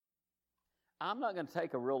I'm not going to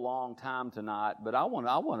take a real long time tonight, but I want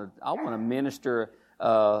to minister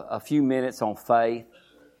a few minutes on faith,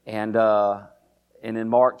 and in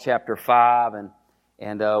Mark chapter 5,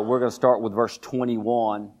 and we're going to start with verse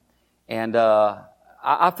 21, and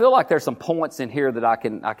I feel like there's some points in here that I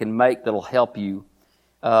can make that'll help you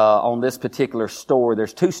on this particular story.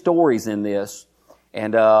 There's two stories in this,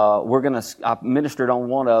 and I ministered on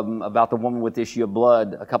one of them about the woman with the issue of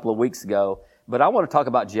blood a couple of weeks ago. But I want to talk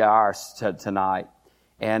about Jairus tonight.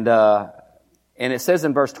 And it says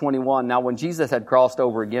in verse 21, now when Jesus had crossed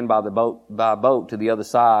over again by boat to the other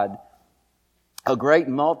side, a great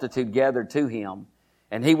multitude gathered to him,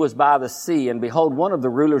 and he was by the sea. And behold, one of the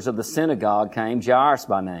rulers of the synagogue came, Jairus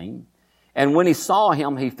by name. And when he saw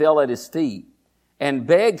him, he fell at his feet and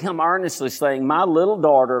begged him earnestly, saying, my little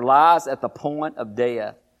daughter lies at the point of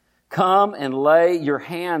death. Come and lay your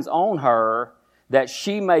hands on her, that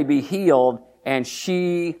she may be healed, and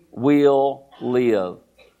she will live.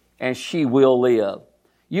 And she will live.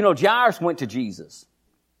 You know, Jairus went to Jesus.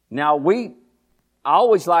 Now, I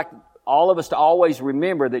always like all of us to always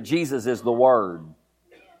remember that Jesus is the Word.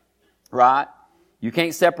 Right? You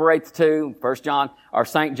can't separate the two.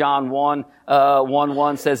 St. John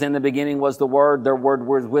 1:1 says, in the beginning was the Word, the Word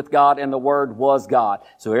was with God, and the Word was God.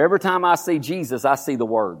 So every time I see Jesus, I see the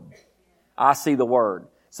Word. I see the Word.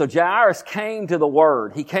 So Jairus came to the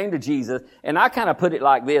Word. He came to Jesus, and I kind of put it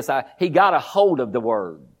like this. He got a hold of the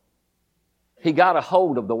Word. He got a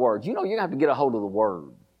hold of the Word. You know, you have to get a hold of the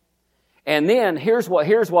Word. And then here's what,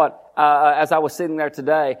 as I was sitting there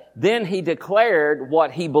today, then he declared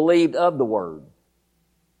what he believed of the Word.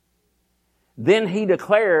 Then he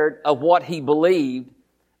declared of what he believed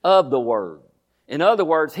of the Word. In other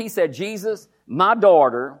words, he said, Jesus, my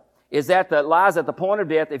daughter lies at the point of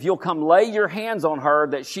death. If you'll come lay your hands on her,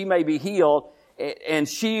 that she may be healed, and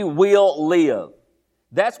she will live.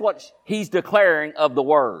 That's what he's declaring of the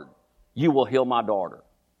Word. You will heal my daughter.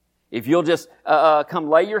 If you'll just come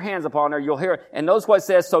lay your hands upon her, you'll hear it. And notice what it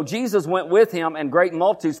says, so Jesus went with him, and great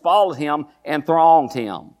multitudes followed him and thronged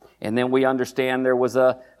him. And then we understand there was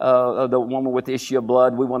the woman with the issue of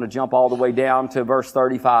blood. We want to jump all the way down to verse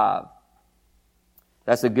 35.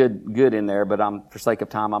 That's a good in there, but for sake of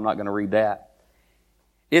time, I'm not going to read that.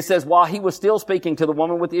 It says, while he was still speaking to the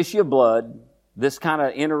woman with the issue of blood, this kind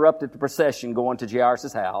of interrupted the procession going to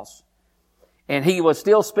Jairus' house. And he was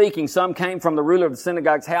still speaking. Some came from the ruler of the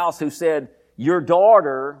synagogue's house who said, your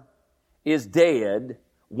daughter is dead.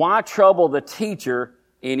 Why trouble the teacher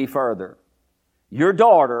any further? Your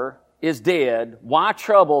daughter is dead. Why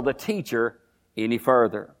trouble the teacher any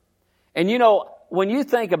further? And you know, when you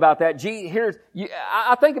think about that,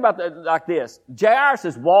 I think about it like this. Jairus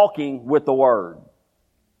is walking with the Word.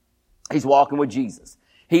 He's walking with Jesus.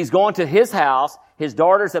 He's going to his house. His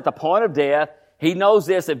daughter's at the point of death. He knows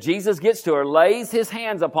this. If Jesus gets to her, lays his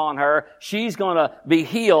hands upon her, she's going to be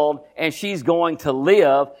healed and she's going to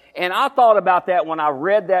live. And I thought about that when I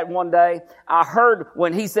read that one day. I heard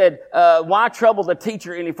when he said, why trouble the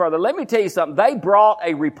teacher any further? Let me tell you something. They brought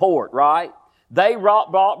a report, right? They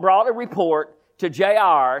brought a report to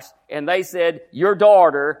Jairus, and they said, your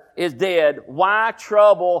daughter is dead. Why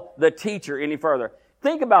trouble the teacher any further?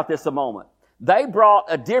 Think about this a moment. They brought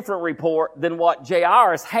a different report than what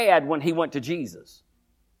Jairus had when he went to Jesus.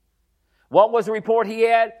 What was the report he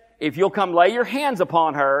had? If you'll come lay your hands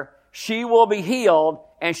upon her, she will be healed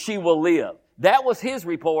and she will live. That was his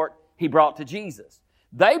report he brought to Jesus.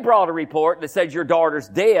 They brought a report that said your daughter's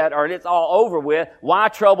dead or it's all over with. Why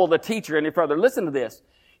trouble the teacher any further? Listen to this.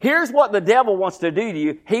 Here's what the devil wants to do to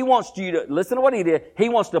you. He wants you to, listen to what he did. He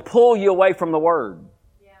wants to pull you away from the Word.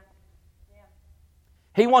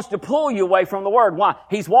 He wants to pull you away from the Word. Why?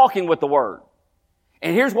 He's walking with the Word.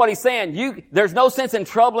 And here's what he's saying. There's no sense in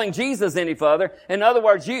troubling Jesus any further. In other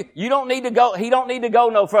words, you don't need to go, he don't need to go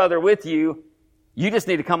no further with you. You just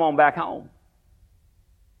need to come on back home.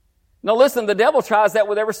 Now listen, the devil tries that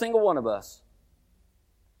with every single one of us.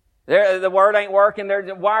 The Word ain't working.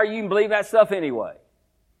 Why are you believing that stuff anyway?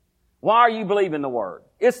 Why are you believing the Word?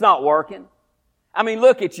 It's not working. I mean,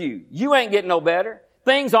 look at you. You ain't getting no better.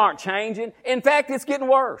 Things aren't changing. In fact, it's getting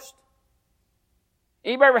worse.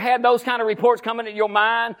 Anybody ever had those kind of reports coming into your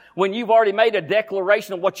mind when you've already made a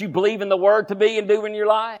declaration of what you believe in the Word to be and do in your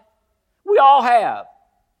life? We all have.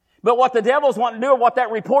 But what the devil's wanting to do, or what that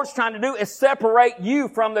report's trying to do, is separate you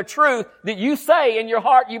from the truth that you say in your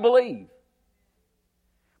heart you believe.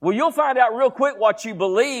 Well, you'll find out real quick what you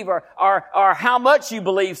believe or how much you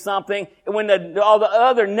believe something when all the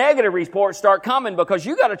other negative reports start coming, because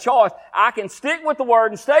you got a choice. I can stick with the Word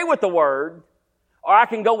and stay with the Word, or I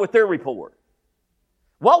can go with their report.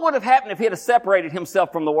 What would have happened if he had separated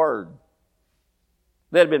himself from the Word?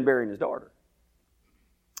 They'd have been burying his daughter.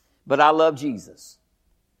 But I love Jesus.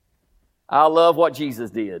 I love what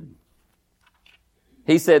Jesus did.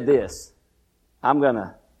 He said this, I'm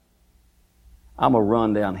gonna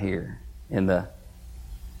run down here in the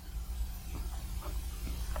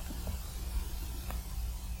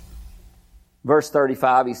verse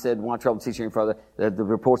 35. He said, "Want trouble teaching you further." The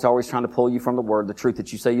report's always trying to pull you from the word, the truth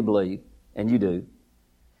that you say you believe, and you do.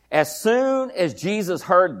 As soon as Jesus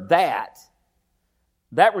heard that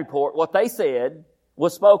report, what they said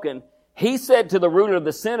was spoken, he said to the ruler of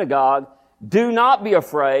the synagogue, "Do not be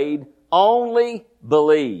afraid, only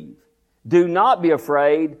believe." Do not be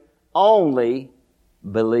afraid, only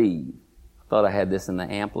believe. Thought I had this in the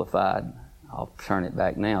Amplified. I'll turn it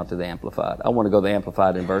back now to the Amplified. I want to go to the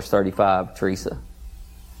Amplified in verse 35, Teresa.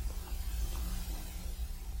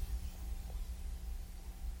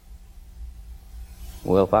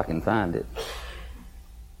 Well, if I can find it.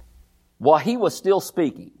 While he was still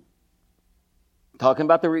speaking, talking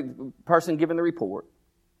about the person giving the report,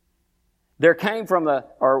 there came from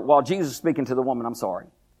while Jesus was speaking to the woman,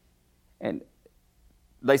 and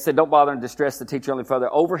they said, "Don't bother and distress the teacher any further."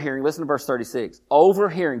 Overhearing, listen to verse 36.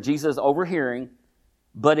 Overhearing, Jesus overhearing,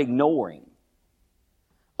 but ignoring.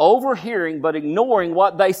 Overhearing, but ignoring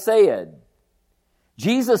what they said.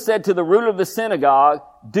 Jesus said to the ruler of the synagogue,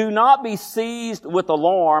 "Do not be seized with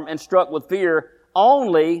alarm and struck with fear.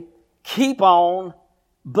 Only keep on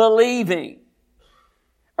believing."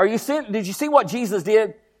 Did you see what Jesus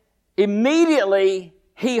did? Immediately,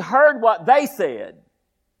 he heard what they said.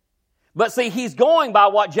 But see, he's going by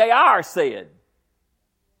what J.R. said.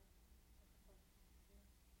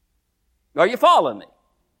 Are you following me?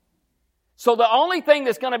 So the only thing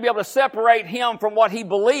that's going to be able to separate him from what he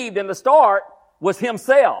believed in the start was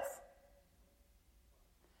himself.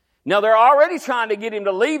 Now they're already trying to get him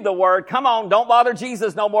to leave the Word. Come on, don't bother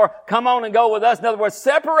Jesus no more. Come on and go with us. In other words,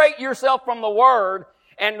 separate yourself from the Word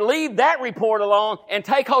and leave that report alone and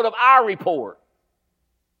take hold of our report.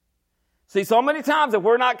 See, so many times if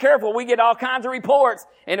we're not careful, we get all kinds of reports.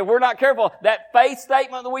 And if we're not careful, that faith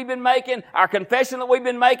statement that we've been making, our confession that we've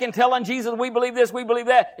been making, telling Jesus we believe this, we believe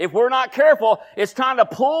that, if we're not careful, it's trying to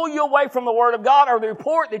pull you away from the Word of God or the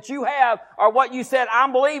report that you have or what you said,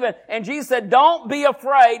 I'm believing. And Jesus said, don't be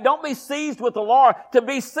afraid. Don't be seized with alarm. To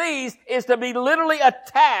be seized is to be literally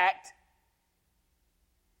attacked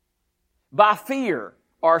by fear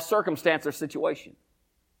or circumstance or situation.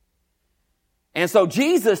 And so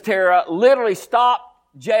Jesus, Tara, literally stopped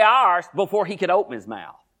J.R. before he could open his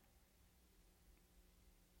mouth.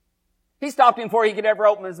 He stopped him before he could ever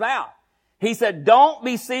open his mouth. He said, don't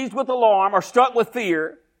be seized with alarm or struck with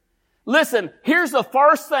fear. Listen, here's the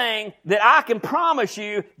first thing that I can promise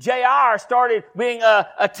you J.R. started being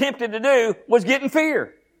attempted to do was getting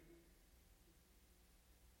fear.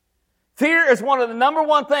 Fear is one of the number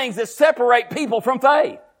one things that separate people from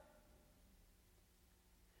faith.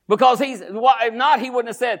 Because if not, he wouldn't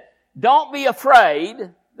have said, don't be afraid.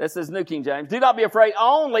 This is New King James. Do not be afraid.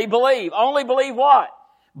 Only believe. Only believe what?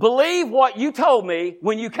 Believe what you told me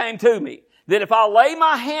when you came to me. That if I lay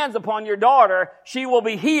my hands upon your daughter, she will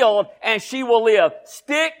be healed and she will live.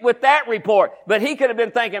 Stick with that report. But he could have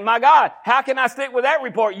been thinking, my God, how can I stick with that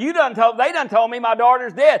report? They done told me my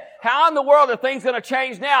daughter's dead. How in the world are things going to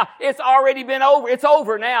change now? It's already been over. It's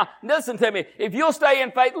over now. Listen to me. If you'll stay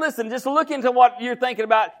in faith, listen, just look into what you're thinking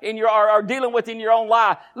about or dealing with in your own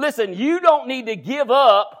life. Listen, you don't need to give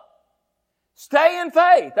up. Stay in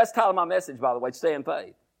faith. That's the title of my message, by the way, stay in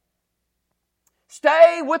faith.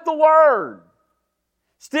 Stay with the Word.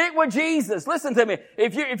 Stick with Jesus. Listen to me.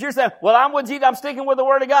 If you're saying, well, I'm with Jesus, I'm sticking with the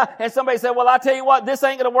Word of God, and somebody said, well, I tell you what, this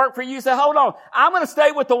ain't going to work for you. Say, hold on. I'm going to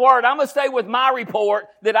stay with the Word. I'm going to stay with my report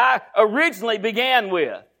that I originally began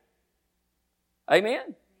with.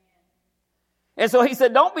 Amen? And so he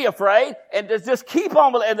said, don't be afraid, and just keep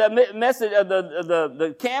on. And the message of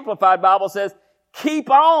the Amplified Bible says, keep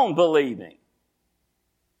on believing.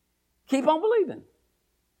 Keep on believing.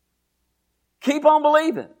 Keep on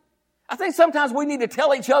believing. I think sometimes we need to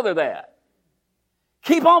tell each other that.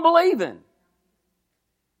 Keep on believing.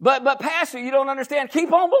 But Pastor, you don't understand.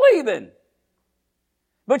 Keep on believing.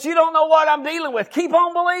 But you don't know what I'm dealing with. Keep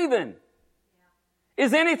on believing.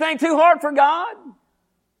 Is anything too hard for God?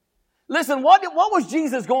 Listen, what was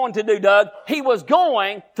Jesus going to do, Doug? He was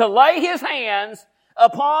going to lay His hands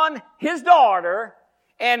upon His daughter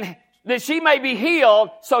and that she may be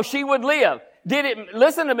healed so she would live.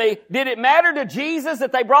 Listen to me, did it matter to Jesus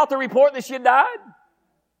that they brought the report that she had died?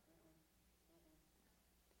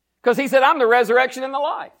 Because He said, I'm the resurrection and the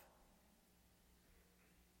life.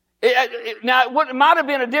 It might have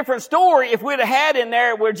been a different story if we'd have had in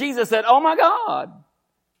there where Jesus said, oh my God,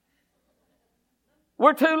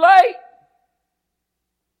 we're too late.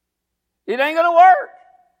 It ain't going to work.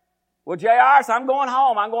 Well, Jairus, I'm going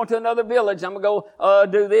home. I'm going to another village. I'm going to go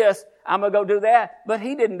do this. I'm going to go do that. But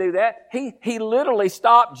he didn't do that. He literally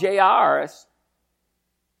stopped Jairus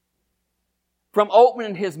from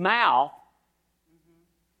opening his mouth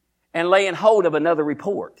and laying hold of another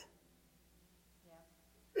report.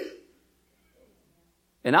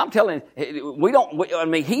 And I'm telling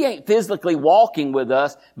you, he ain't physically walking with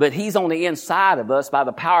us, but he's on the inside of us by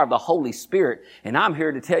the power of the Holy Spirit. And I'm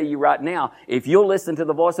here to tell you right now, if you'll listen to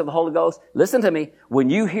the voice of the Holy Ghost, listen to me,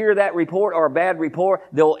 when you hear that report or a bad report,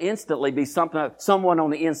 there'll instantly be someone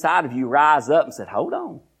on the inside of you rise up and say, hold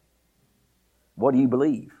on. What do you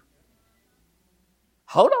believe?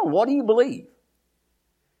 Hold on, what do you believe?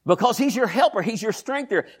 Because He's your helper. He's your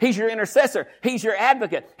strengthener. He's your intercessor. He's your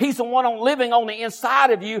advocate. He's the one living on the inside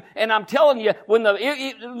of you. And I'm telling you, when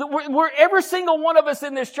we're every single one of us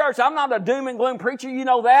in this church, I'm not a doom and gloom preacher, you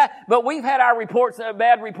know that, but we've had our reports,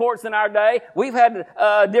 bad reports in our day. We've had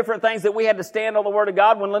different things that we had to stand on the Word of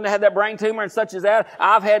God. When Linda had that brain tumor and such as that,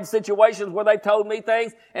 I've had situations where they've told me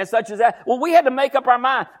things and such as that. Well, we had to make up our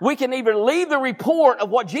mind. We can either leave the report of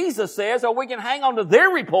what Jesus says, or we can hang on to their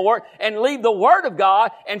report and leave the Word of God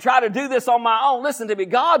and try to do this on my own. Listen to me.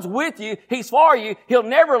 God's with you. He's for you. He'll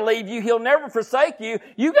never leave you. He'll never forsake you.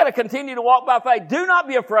 You got to continue to walk by faith. Do not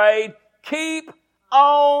be afraid. Keep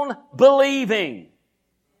on believing.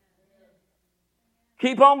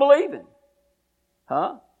 Keep on believing.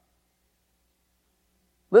 Huh?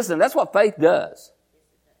 Listen, that's what faith does.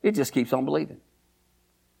 It just keeps on believing.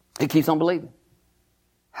 It keeps on believing.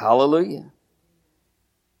 Hallelujah.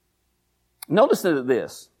 Notice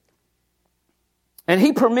this. And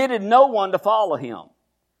He permitted no one to follow Him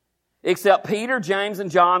except Peter, James,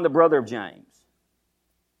 and John, the brother of James.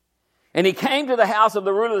 And He came to the house of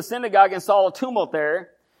the ruler of the synagogue and saw a tumult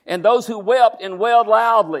there, and those who wept and wailed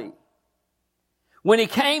loudly. When He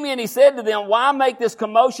came in, He said to them, why make this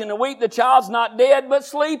commotion and weep? The child's not dead, but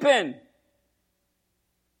sleeping.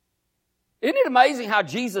 Isn't it amazing how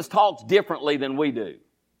Jesus talks differently than we do?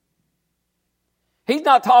 He's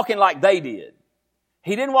not talking like they did.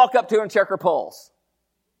 He didn't walk up to her and check her pulse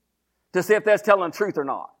to see if that's telling the truth or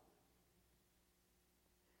not.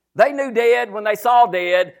 They knew dead when they saw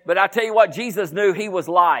dead, but I tell you what, Jesus knew He was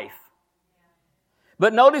life.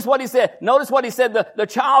 But notice what He said. Notice what He said. The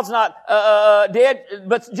child's not dead,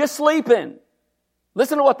 but just sleeping.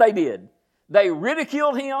 Listen to what they did. They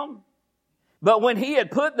ridiculed Him, but when He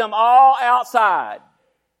had put them all outside,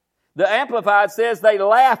 the Amplified says they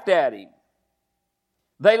laughed at Him.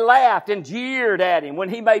 They laughed and jeered at Him when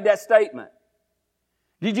He made that statement.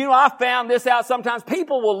 Did you know I found this out sometimes?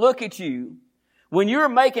 People will look at you when you're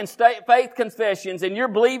making faith confessions and you're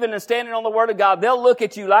believing and standing on the Word of God. They'll look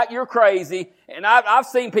at you like you're crazy. And I've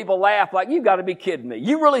seen people laugh like, you've got to be kidding me.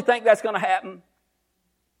 You really think that's going to happen?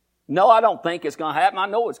 No, I don't think it's going to happen. I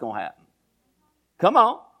know it's going to happen. Come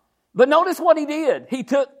on. But notice what He did. He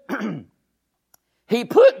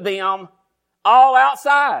put them all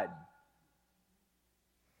outside.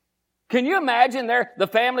 Can you imagine the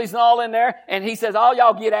families all in there, and He says, all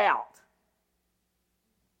y'all get out.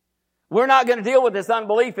 We're not going to deal with this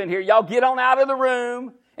unbelief in here. Y'all get on out of the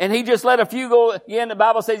room. And He just let a few go in. The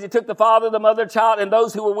Bible says He took the father, the mother, child, and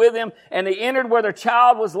those who were with Him, and they entered where their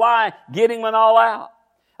child was lying, getting them all out.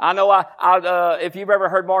 I know if you've ever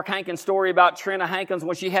heard Mark Hankins' story about Trina Hankins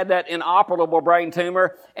when she had that inoperable brain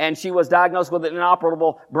tumor, and she was diagnosed with an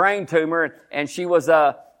inoperable brain tumor, and she was,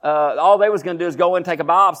 all they was going to do is go and take a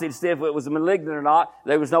biopsy to see if it was malignant or not.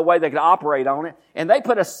 There was no way they could operate on it. And they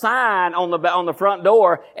put a sign on the front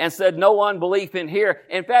door and said, no unbelief in here.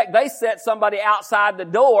 In fact, they set somebody outside the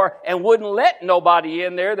door and wouldn't let nobody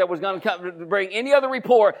in there that was going to come to bring any other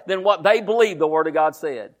report than what they believed the Word of God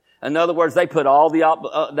said. In other words, they put all the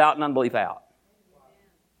doubt and unbelief out.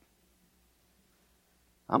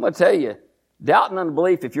 I'm going to tell you, doubt and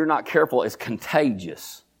unbelief, if you're not careful, is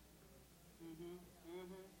contagious.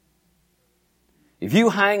 If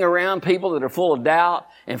you hang around people that are full of doubt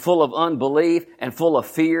and full of unbelief and full of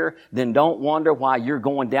fear, then don't wonder why you're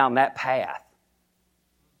going down that path.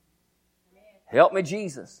 Help me,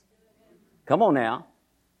 Jesus. Come on now.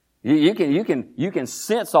 You can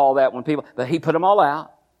sense all that when people, but He put them all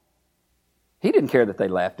out. He didn't care that they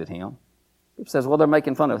laughed at Him. He says, well, they're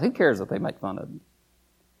making fun of Him. Who cares if they make fun of Him?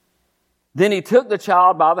 Then He took the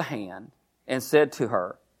child by the hand and said to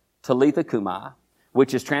her, Talitha Cumi,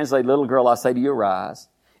 which is translated, little girl, I say to you, arise.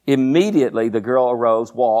 Immediately the girl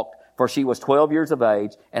arose, walked, for she was 12 years of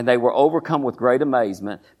age, and they were overcome with great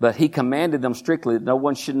amazement. But He commanded them strictly that no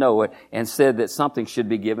one should know it, and said that something should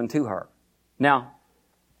be given to her. Now,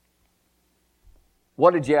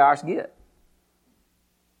 what did Jairus get?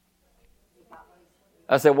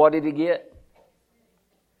 I said, what did he get?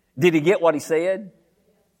 Did he get what he said?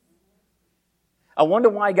 I wonder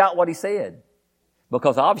why he got what he said.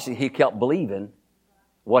 Because obviously he kept believing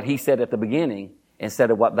what he said at the beginning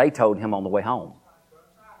instead of what they told him on the way home.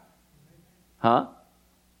 Huh?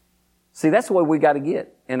 See, that's the way we got to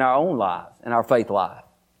get in our own lives, in our faith life.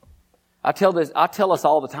 I tell us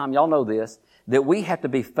all the time, y'all know this, that we have to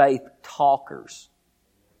be faith talkers.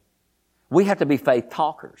 We have to be faith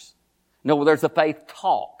talkers. No, there's a faith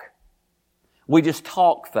talk. We just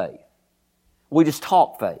talk faith. We just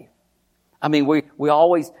talk faith. I mean, we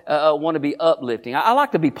always want to be uplifting. I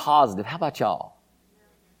like to be positive. How about y'all?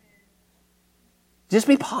 Just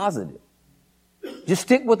be positive. Just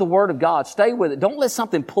stick with the Word of God. Stay with it. Don't let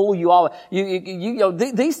something pull you off. You know,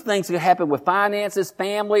 these things can happen with finances,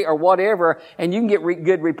 family, or whatever, and you can get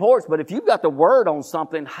good reports. But if you've got the Word on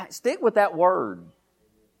something, stick with that Word.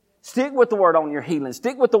 Stick with the Word on your healing.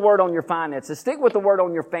 Stick with the Word on your finances. Stick with the Word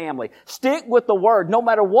on your family. Stick with the Word. No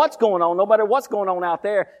matter what's going on, no matter what's going on out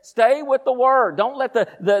there, stay with the Word. Don't let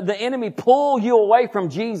the enemy pull you away from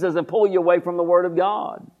Jesus and pull you away from the Word of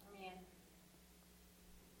God.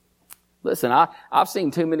 Listen, I've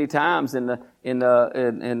seen too many times in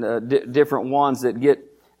different ones that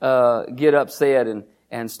get upset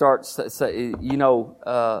and start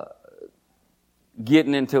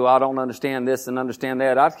getting into, I don't understand this and understand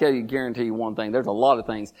that. I can guarantee you one thing. There's a lot of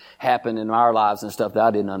things happen in our lives and stuff that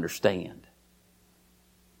I didn't understand.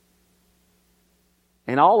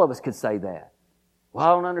 And all of us could say that. Well, I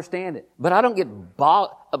don't understand it. But I don't get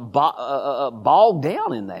bogged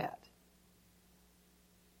down in that.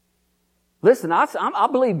 Listen, I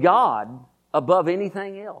believe God above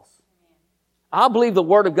anything else. I believe the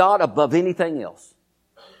Word of God above anything else.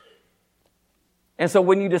 And so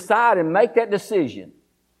when you decide and make that decision,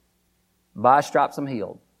 by stripes I'm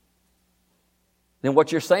healed, then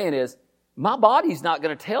what you're saying is, my body's not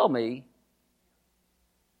going to tell me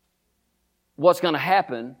what's going to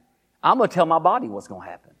happen. I'm going to tell my body what's going to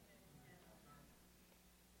happen.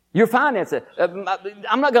 Your finances, I'm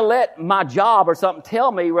not going to let my job or something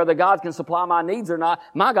tell me whether God can supply my needs or not.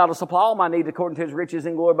 My God will supply all my needs according to His riches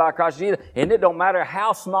in glory by Christ Jesus. And it don't matter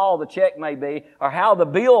how small the check may be or how the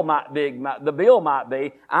bill might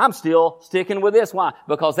be, I'm still sticking with this. Why?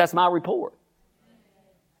 Because that's my report.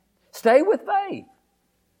 Stay with faith.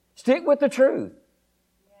 Stick with the truth.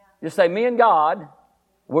 Just say, me and God,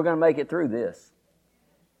 we're going to make it through this.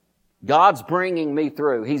 God's bringing me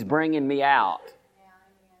through. He's bringing me out.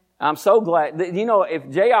 I'm so glad. You know, if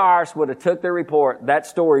Jairus would have took their report, that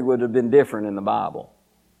story would have been different in the Bible.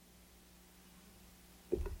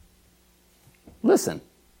 Listen,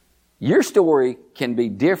 your story can be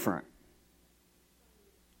different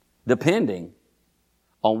depending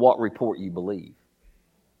on what report you believe.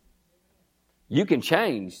 You can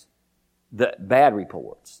change the bad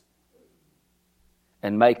reports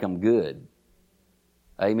and make them good.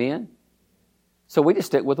 Amen? So we just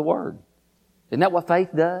stick with the Word. Isn't that what faith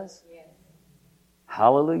does? Yes.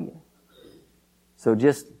 Hallelujah. So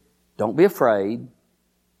just don't be afraid.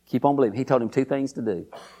 Keep on believing. He told him two things to do.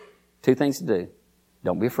 Two things to do.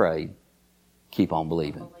 Don't be afraid. Keep on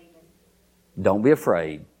believing. Don't be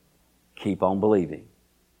afraid. Keep on believing.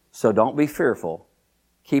 So don't be fearful.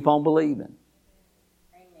 Keep on believing.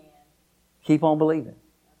 Amen. Keep on believing.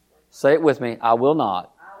 Say it with me. I will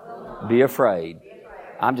not, be afraid.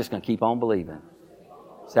 I'm just going to keep on believing.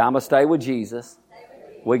 So I'm going to stay with Jesus.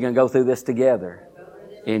 We're going to go through this together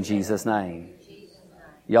in Jesus' name.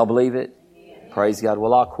 Y'all believe it? Praise God.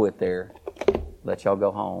 Well, I'll quit there. Let y'all go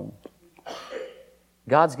home.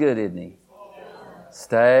 God's good, isn't He?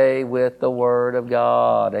 Stay with the Word of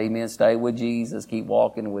God. Amen. Stay with Jesus. Keep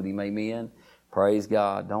walking with Him. Amen. Praise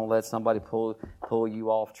God. Don't let somebody pull you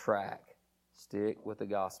off track. Stick with the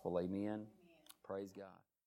gospel. Amen. Praise God.